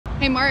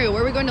Hey Mario,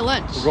 where are we going to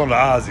lunch? We're going to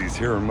Ozzie's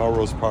here in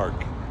Melrose Park.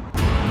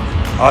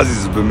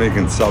 Ozzie's has been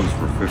making subs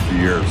for 50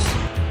 years.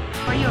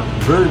 How are you?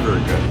 Very,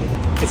 very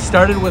good. It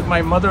started with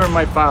my mother and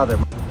my father.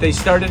 They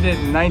started it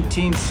in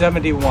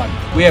 1971.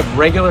 We have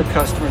regular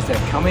customers that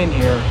come in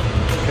here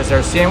because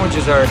our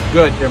sandwiches are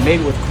good. They're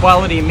made with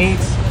quality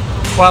meats,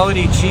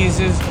 quality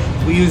cheeses.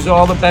 We use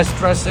all the best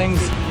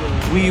dressings.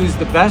 We use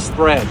the best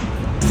bread.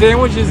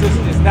 Sandwiches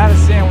is not a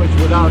sandwich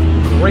without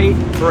great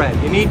bread.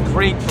 You need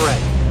great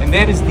bread, and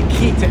that is the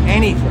key to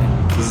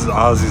anything. This is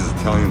Ozzie's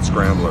Italian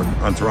Scrambler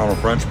on Turano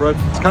French bread.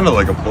 It's kind of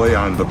like a play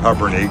on the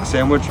pepper and egg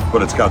sandwich,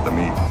 but it's got the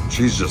meat.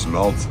 Cheese just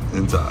melts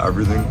into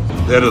everything.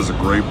 That is a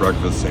great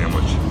breakfast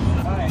sandwich.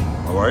 Hi.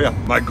 How are you?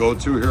 My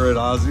go-to here at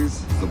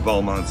Ozzie's is the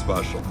Belmont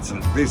Special. It's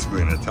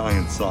basically an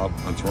Italian sub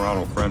on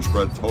Turano French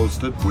bread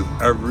toasted with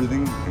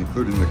everything,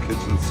 including the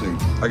kitchen sink.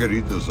 I could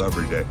eat this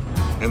every day.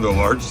 And the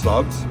large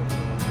subs,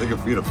 they can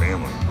feed a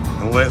family.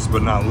 And last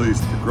but not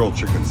least, the grilled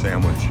chicken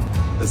sandwich.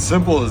 As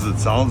simple as it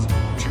sounds,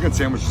 chicken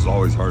sandwich is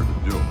always hard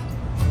to do.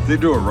 If they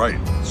do it right,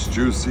 it's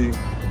juicy.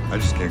 I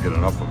just can't get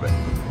enough of it.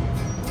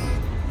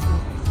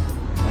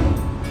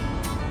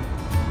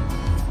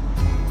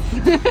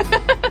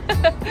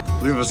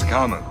 Leave us a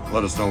comment.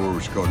 Let us know where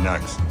we should go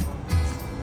next.